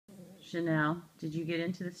Chanel, did you get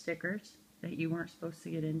into the stickers that you weren't supposed to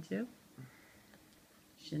get into?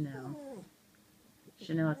 Chanel.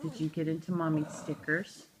 Chanel, did you get into Mommy's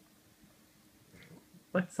stickers?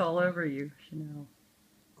 What's all over you, Chanel?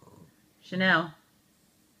 Chanel,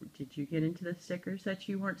 did you get into the stickers that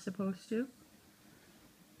you weren't supposed to?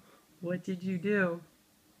 What did you do?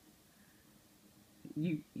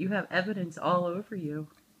 You have evidence all over you.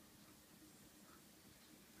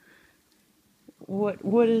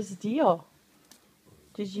 What is the deal?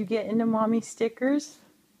 Did you get into Mommy's stickers?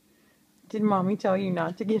 Did Mommy tell you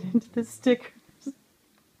not to get into the stickers?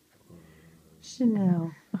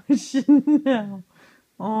 Chanel. Chanel.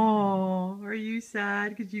 Oh, are you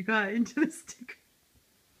sad because you got into the sticker?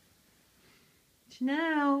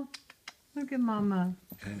 Chanel, look at Mama.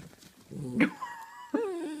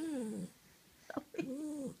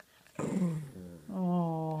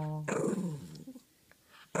 Oh.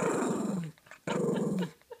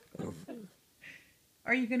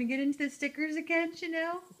 Are you going to get into the stickers again,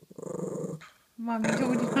 Chanel? Mommy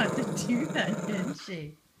told you not to do that, didn't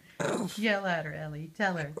she? Yell at her, Ellie.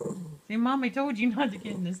 Tell her. See, Mommy told you not to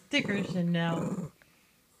get in the stickers, Chanel.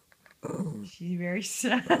 She's very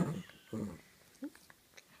sad.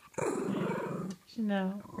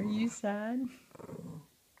 Chanel, are you sad?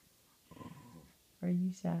 Are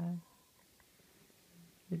you sad?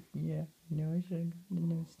 Yeah, no, I should have gotten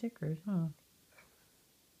no stickers, huh?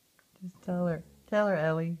 Just tell her. Tell her,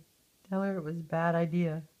 Ellie. Tell her it was a bad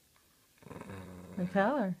idea. Or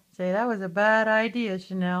tell her. Say, that was a bad idea,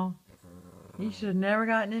 Chanel. You should have never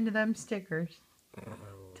gotten into them stickers.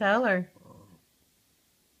 Tell her.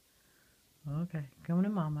 Okay, come to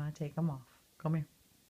Mama. Take them off. Come here.